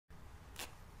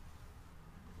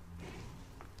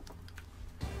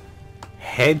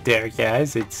Hey there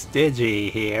guys, it's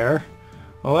Digi here.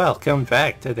 Welcome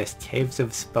back to the Caves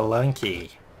of Spelunky.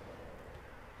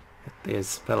 It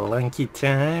is Spelunky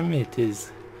time, it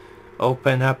is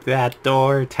open up that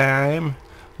door time,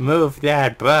 move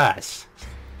that bus.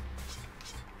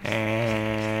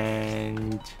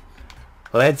 And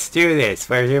let's do this,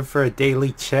 we're here for a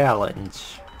daily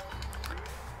challenge.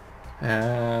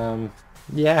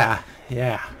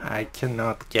 Yeah, I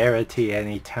cannot guarantee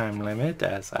any time limit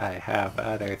as I have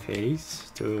other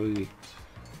things to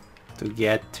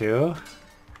get to.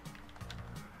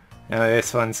 Now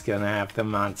this one's gonna have the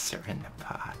monster in the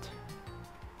pot.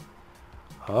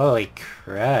 Holy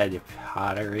crud,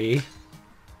 pottery.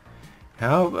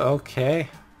 Oh, okay.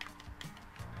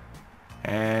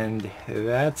 And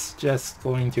that's just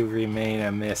going to remain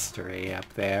a mystery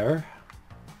up there.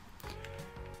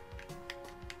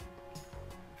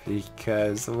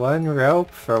 Because one rope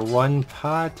for one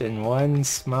pot and one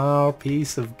small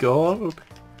piece of gold?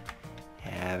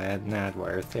 Yeah, that's not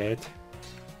worth it.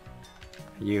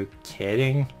 Are you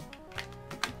kidding?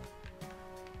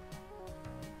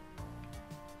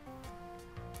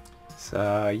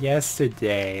 So,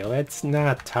 yesterday, let's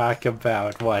not talk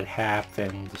about what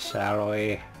happened, shall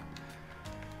we?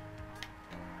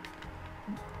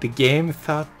 The game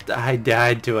thought I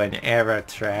died to an error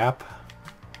trap.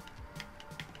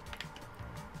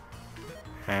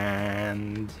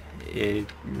 And it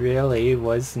really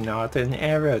was not an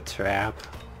arrow trap.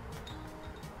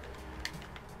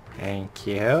 Thank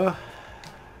you.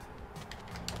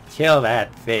 Kill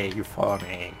that thing for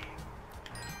me.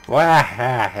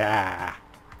 Wahaha.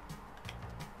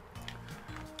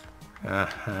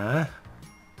 Uh-huh.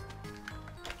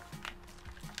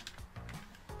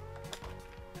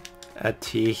 A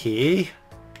teehee.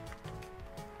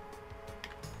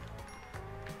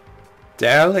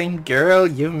 Darling girl,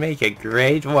 you make a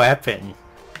great weapon.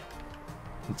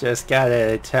 Just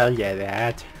gotta tell you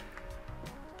that.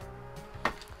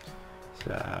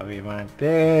 So we want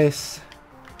this.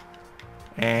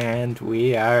 And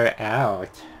we are out.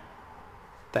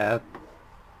 That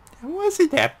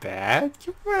wasn't that bad.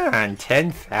 Come on,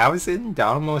 10,000?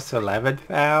 Almost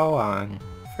 11,000 on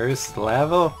first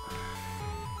level?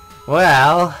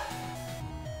 Well.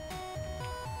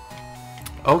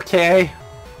 Okay.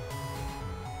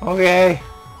 Okay.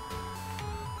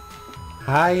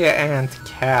 Hi, Aunt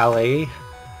Callie.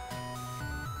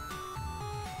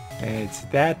 It's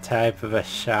that type of a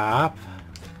shop.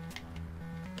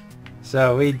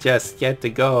 So we just get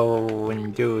to go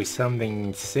and do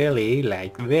something silly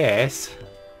like this.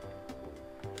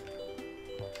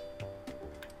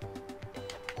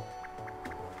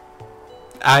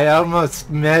 I almost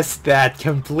messed that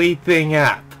complete thing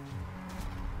up.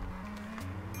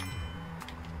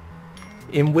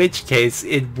 In which case,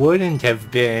 it wouldn't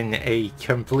have been a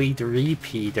complete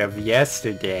repeat of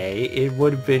yesterday. It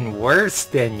would have been worse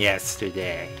than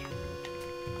yesterday.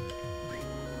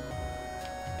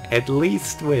 At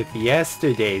least with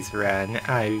yesterday's run,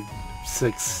 I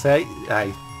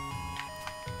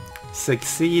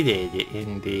succeeded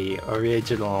in the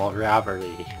original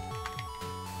robbery.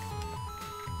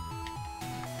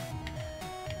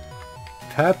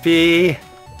 Puppy!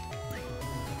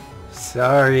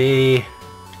 Sorry.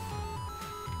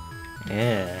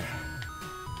 Yeah.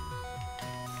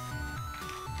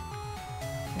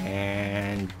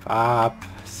 And bop,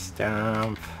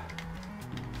 stomp,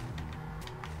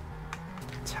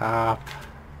 top,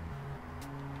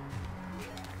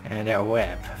 and a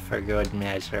whip for good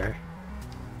measure.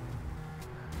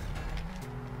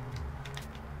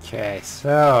 Okay,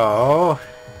 so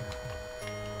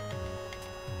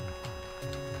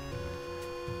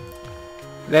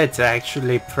let's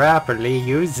actually properly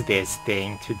use this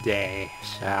thing today,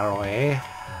 shall we?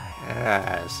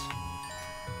 Yes.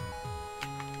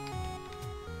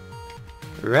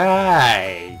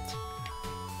 Right.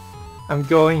 I'm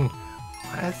going,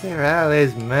 why is there all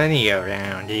this money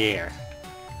around here?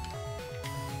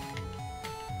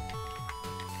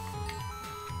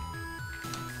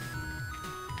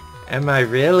 Am I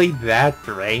really that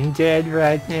brain dead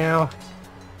right now?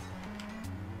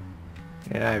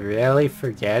 Did I really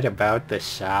forget about the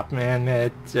shopman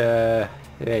that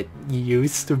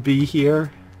used to be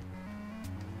here?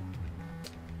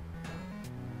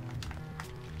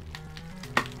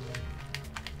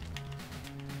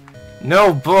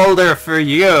 No boulder for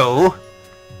you!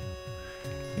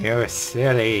 You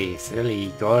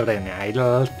silly golden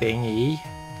idol thingy.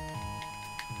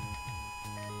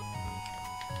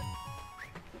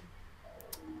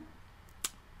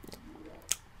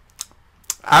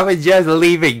 I was just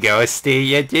leaving, Ghosty.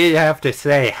 You did have to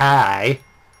say hi.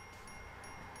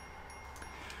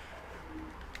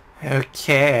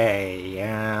 Okay,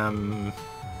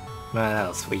 what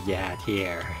else we got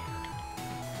here?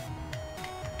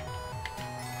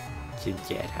 Can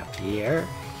get up here,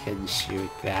 can shoot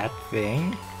that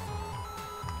thing.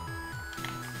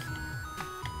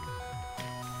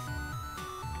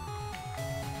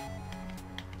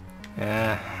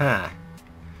 Uh-huh.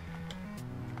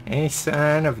 Any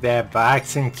sign of that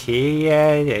box and key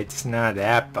yet? It's not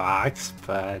that box,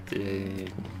 but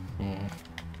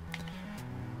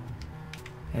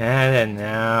I don't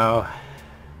know.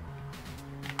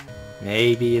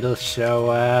 Maybe it'll show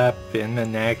up in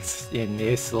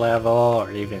this level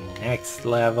or even next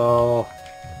level.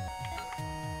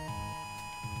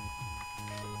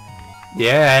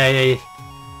 Yay!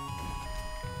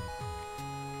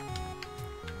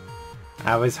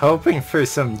 I was hoping for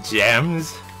some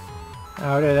gems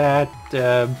out of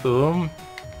that boom.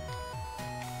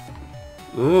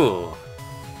 Ooh.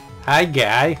 Hi,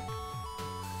 guy.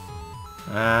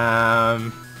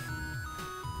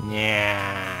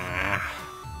 Yeah.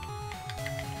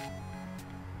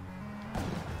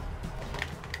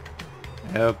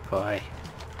 Oh boy.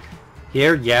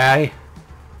 Here, guy.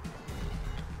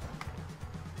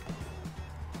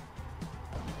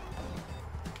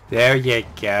 There you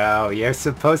go. You're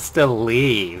supposed to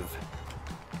leave.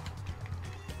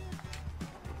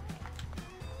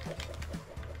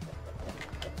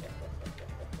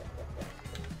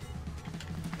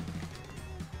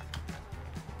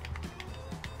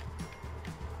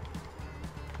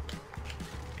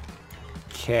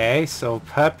 Okay, so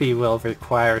Puppy will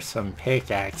require some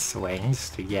pickaxe swings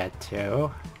to get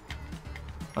to.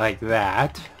 Like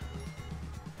that.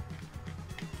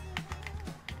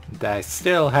 And I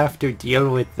still have to deal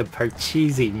with the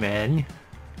Parcheesi men.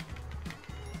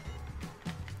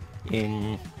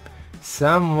 In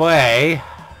some way.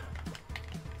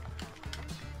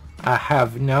 I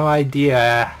have no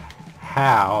idea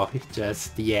how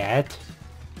just yet.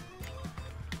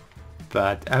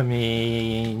 But, I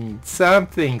mean,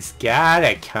 something's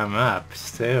gotta come up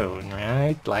soon,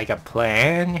 right? Like a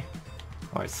plan?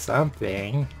 Or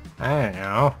something. I don't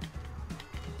know.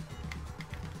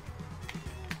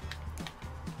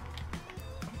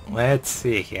 Let's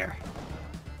see here.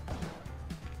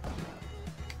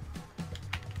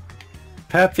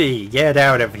 Puppy, get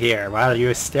out of here while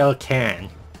you still can.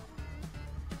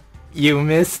 You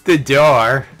missed the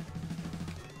door.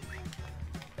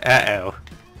 Uh-oh.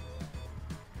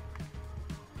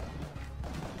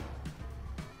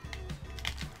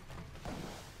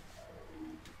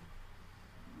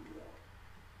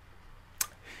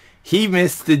 He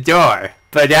missed the door,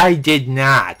 but I did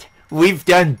not. We've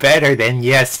done better than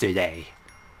yesterday.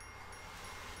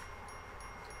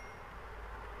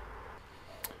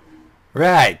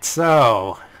 Right,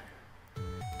 so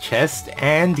chest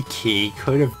and key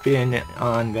could have been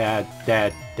on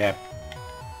that.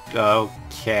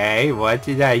 Okay, what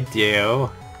did I do?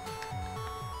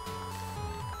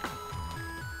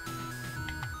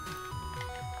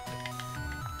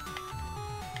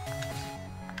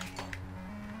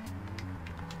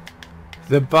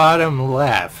 The bottom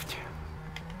left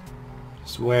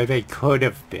is where they could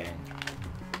have been.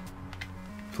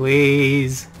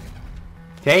 Please.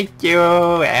 Thank you!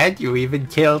 And you even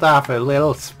killed off a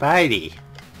little Spidey.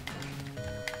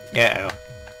 Uh-oh.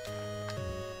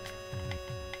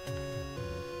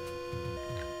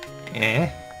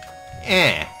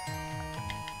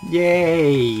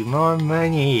 Yay! More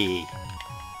money!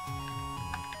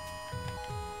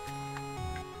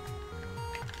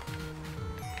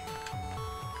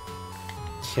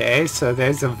 Okay, so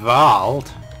there's a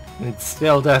vault. It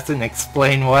still doesn't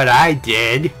explain what I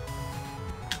did.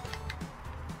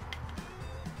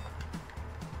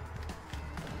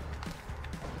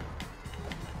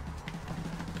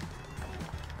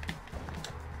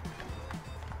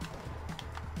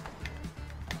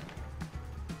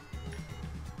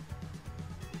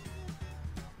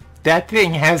 That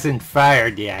thing hasn't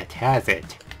fired yet, has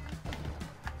it?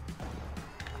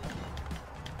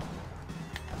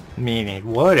 I mean, it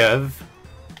would've,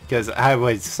 because I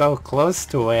was so close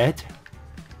to it.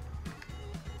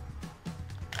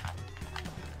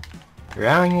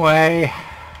 Wrong way.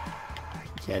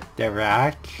 Get the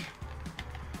rock.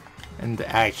 And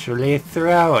actually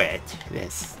throw it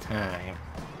this time.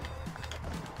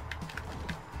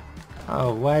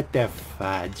 Oh, what the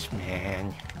fudge,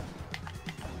 man.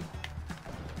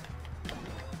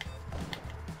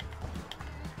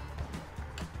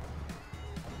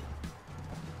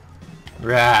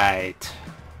 Right.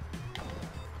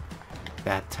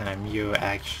 That time you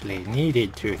actually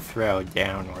needed to throw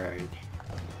downward.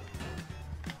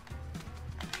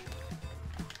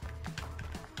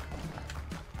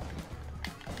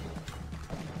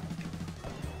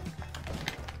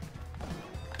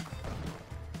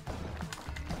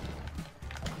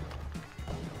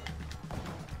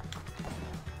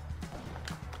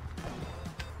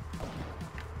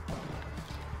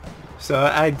 So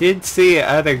I did see the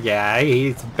other guy.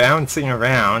 He's bouncing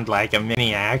around like a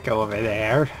maniac over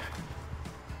there.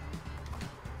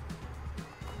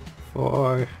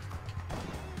 4,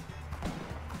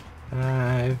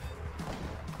 5.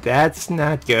 That's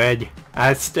not good.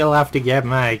 I still have to get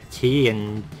my key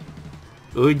and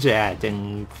Ujat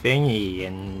and thingy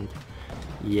and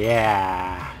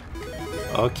yeah.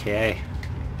 Okay.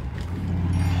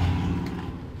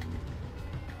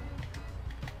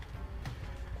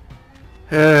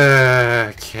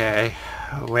 Okay.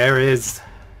 Where is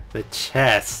the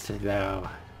chest though?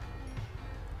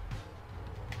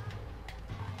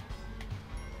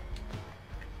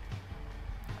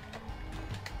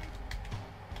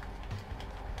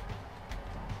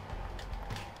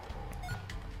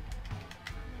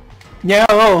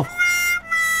 No!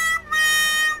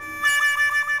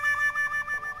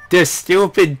 The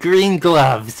stupid green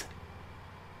gloves!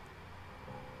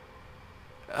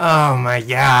 Oh my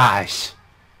gosh!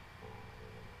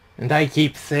 And I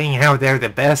keep saying how they're the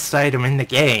best item in the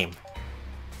game.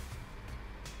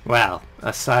 Well,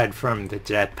 aside from the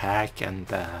jetpack and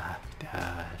the...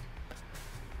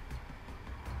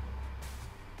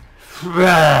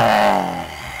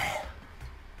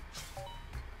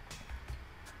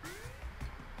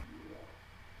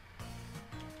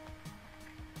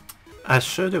 I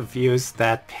should have used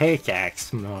that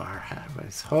pickaxe more. I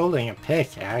was holding a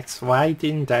pickaxe. Why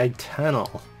didn't I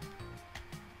tunnel?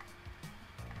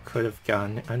 Could have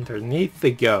gone underneath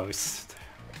the ghost.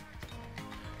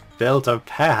 Built a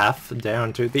path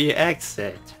down to the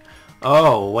exit.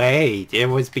 Oh wait, it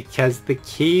was because the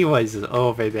key was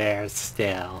over there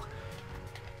still.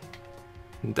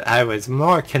 And I was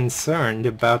more concerned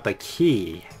about the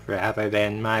key rather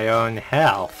than my own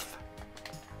health.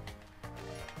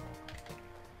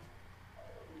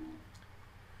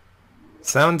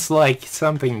 Sounds like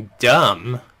something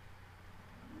dumb.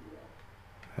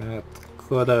 That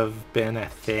could have been a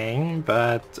thing,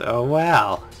 but oh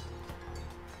well.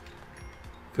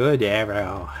 Good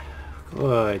arrow.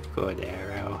 Good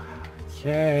arrow.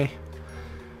 Okay.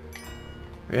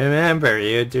 Remember,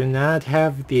 you do not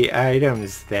have the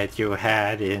items that you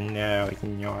had in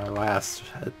your last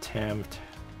attempt.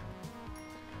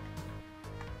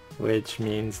 Which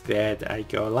means that I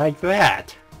go like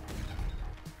that.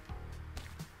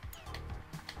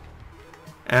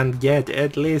 And get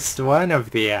at least one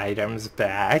of the items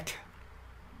back.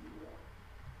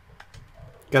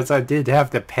 Because I did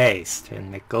have the paste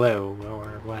and the glue,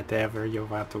 or whatever you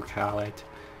want to call it.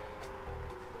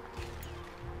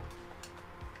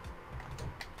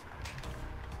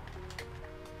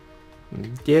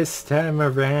 This time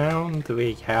around,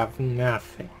 we have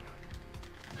nothing.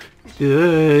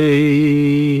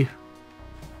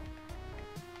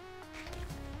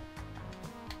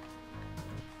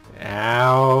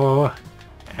 Ow.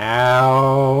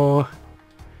 Ow.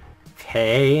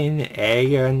 Pain.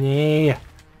 Agony.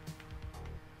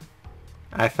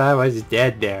 I thought I was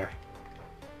dead there.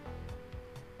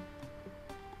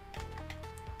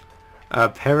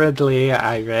 Apparently,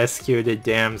 I rescued a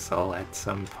damsel at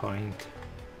some point.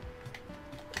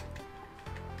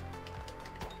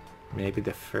 Maybe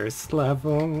the first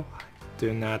level?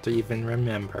 Do not even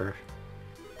remember.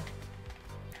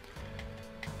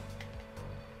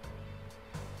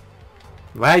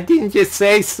 Why didn't you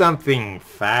say something,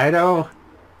 Fido?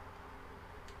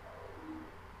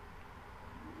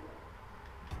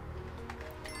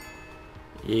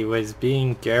 He was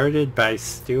being guarded by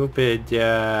stupid,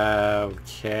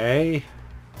 okay.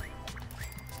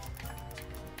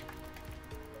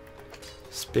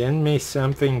 Spin me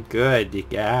something good,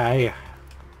 guy.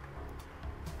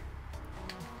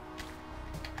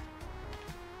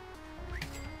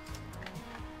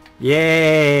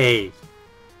 Yay!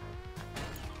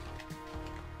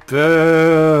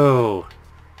 Boo!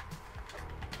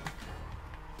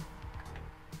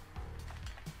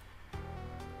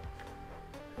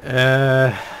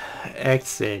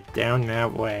 Exit down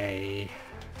that way.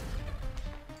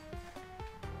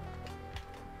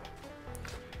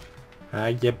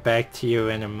 I'll get back to you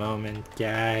in a moment,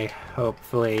 guy.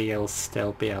 Hopefully you'll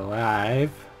still be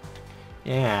alive.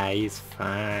 Yeah, he's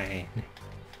fine.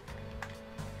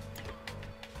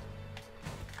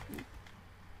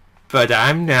 But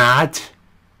I'm not.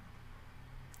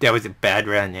 That was a bad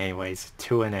run anyways.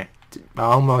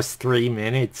 Almost 3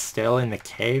 minutes still in the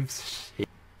caves. Shit.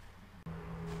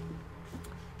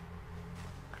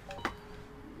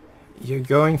 You're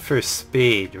going for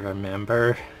speed,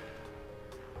 remember?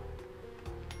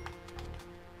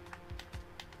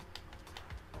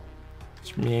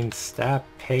 Which means stop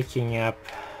picking up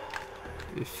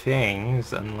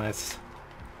things unless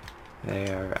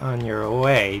There, on your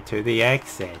way to the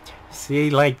exit. See,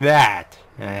 like that.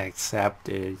 Except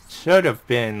it should have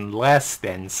been less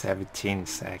than 17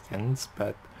 seconds,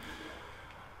 but...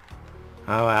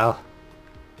 oh well.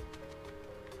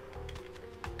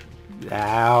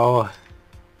 Ow.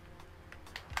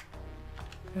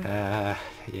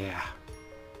 Yeah.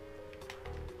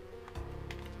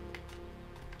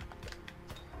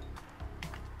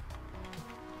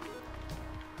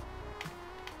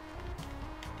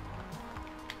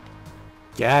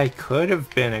 Guy could have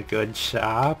been a good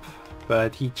shop,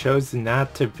 but he chose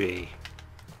not to be.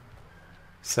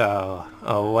 So,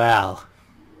 oh well.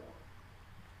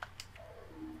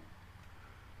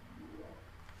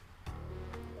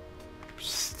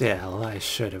 Still, I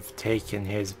should have taken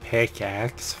his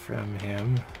pickaxe from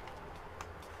him.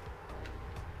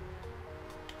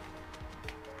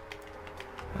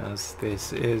 As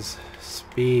this is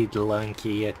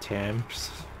Spelunky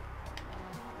attempts.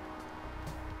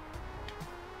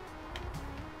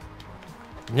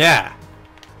 Yeah!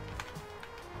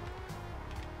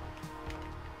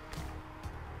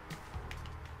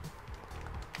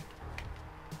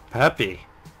 Puppy.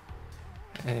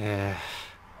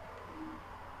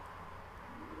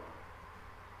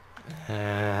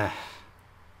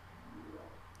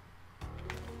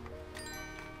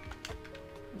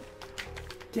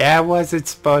 That wasn't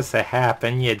supposed to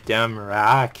happen, you dumb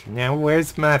rock. Now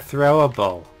where's my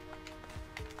throwable?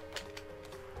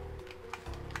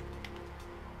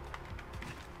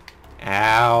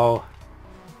 Ow.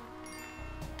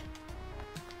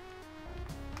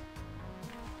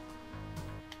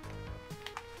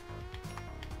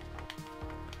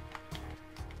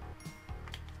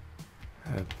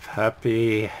 A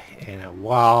puppy in a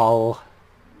wall.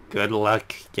 Good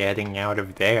luck getting out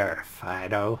of there,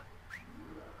 Fido.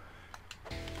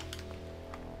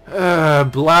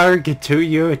 Blarg to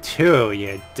you too,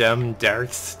 you dumb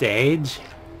dark stage.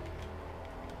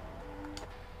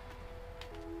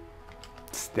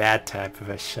 It's that type of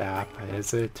a shop,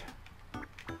 is it?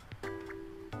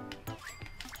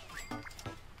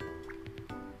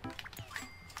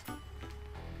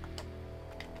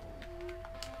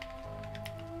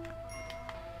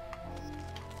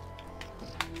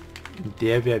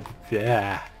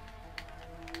 Yeah.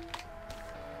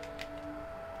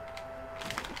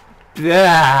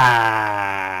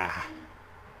 Ah!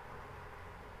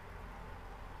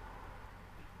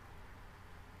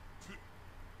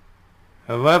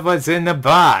 What was in the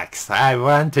box? I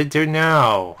wanted to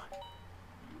know.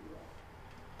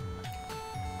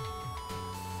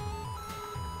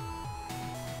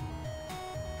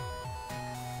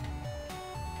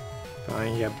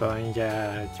 Boinga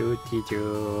boinga, dooty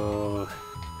doo.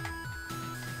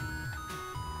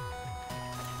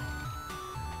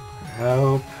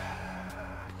 Hope.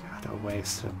 Gotta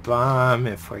waste a bomb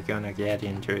if we're gonna get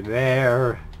into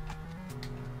there.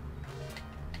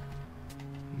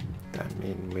 I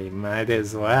mean, we might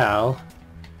as well.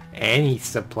 Any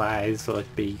supplies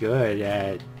would be good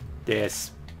at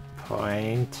this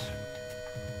point.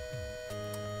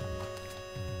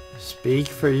 Speak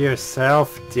for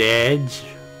yourself, Didge.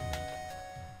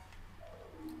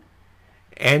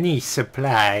 Any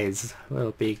supplies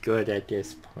will be good at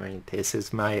this point. This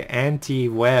is my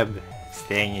anti-web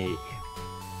thingy.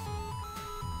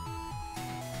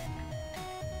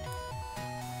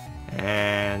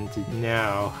 And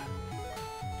no.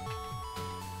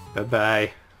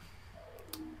 Bye-bye.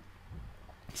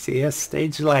 See, a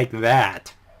stage like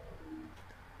that.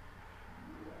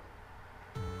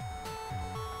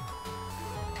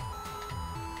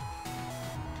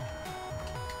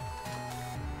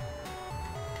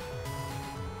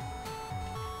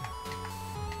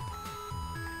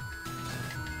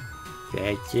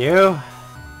 Thank you.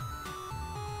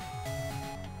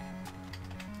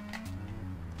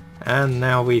 And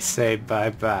now we say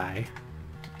bye-bye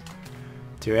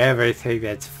to everything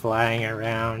that's flying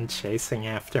around, chasing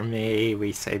after me.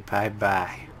 We say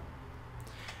bye-bye.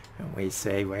 And we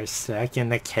say we're stuck in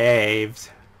the caves.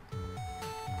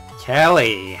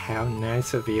 Kelly, how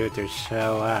nice of you to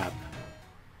show up.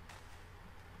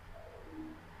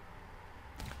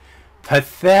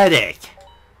 Pathetic.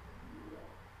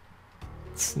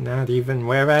 It's not even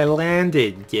where I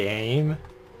landed, game.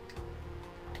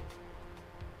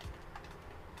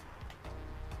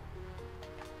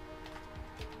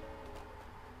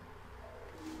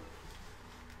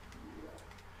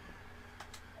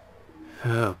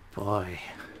 Oh boy.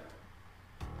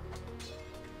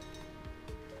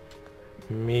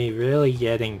 Me really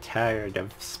getting tired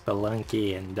of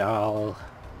Spelunky and all.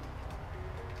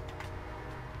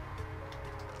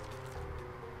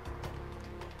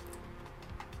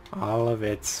 all of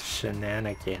its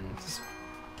shenanigans.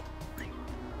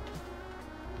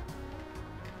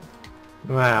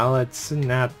 Well, it's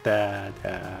not the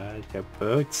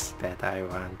boots that I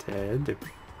wanted.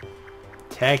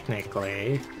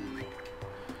 Technically.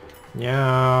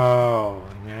 No,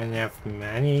 not enough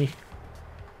money.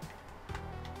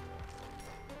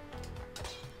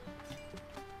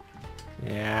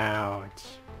 Ouch.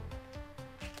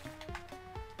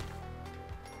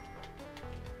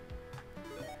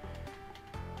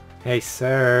 Hey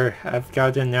sir, I've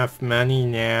got enough money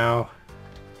now.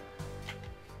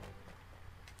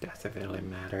 Doesn't really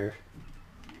matter.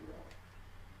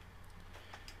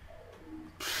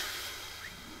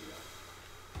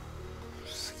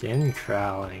 Skin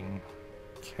crawling.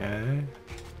 Okay.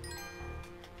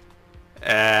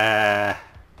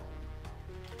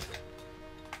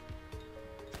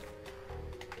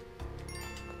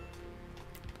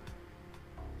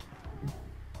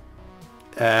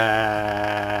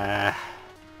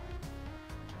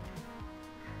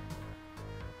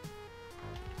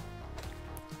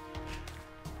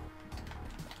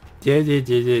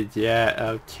 Yeah,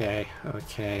 okay,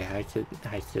 I could.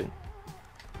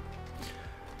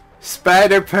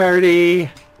 Spider party!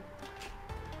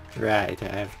 Right, I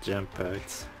have jump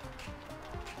boots.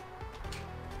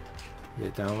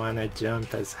 You don't want to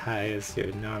jump as high as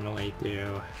you normally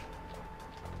do.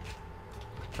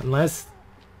 Unless...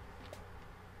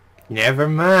 Never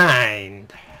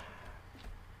mind!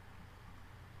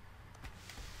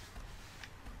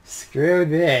 Screw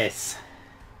this.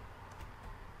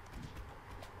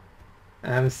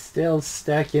 I'm still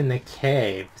stuck in the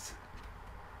caves.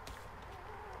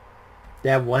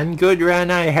 That one good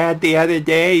run I had the other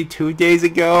day, 2 days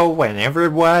ago, whenever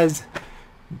it was,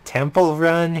 temple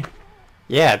run,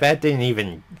 yeah, that didn't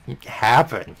even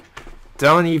happen.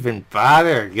 Don't even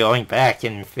bother going back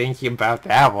and thinking about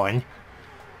that one.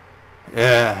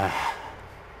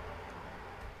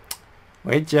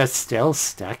 We're just still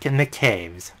stuck in the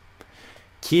caves.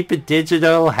 Keep it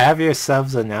digital, have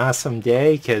yourselves an awesome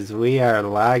day, because we are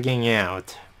logging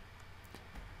out.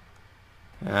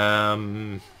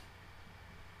 I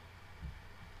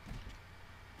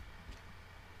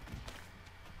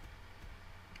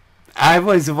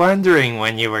was wondering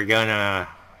when you were gonna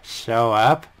show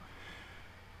up.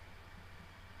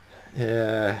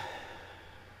 Yeah,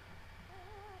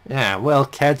 we'll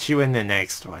catch you in the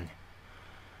next one.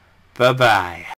 Bye-bye.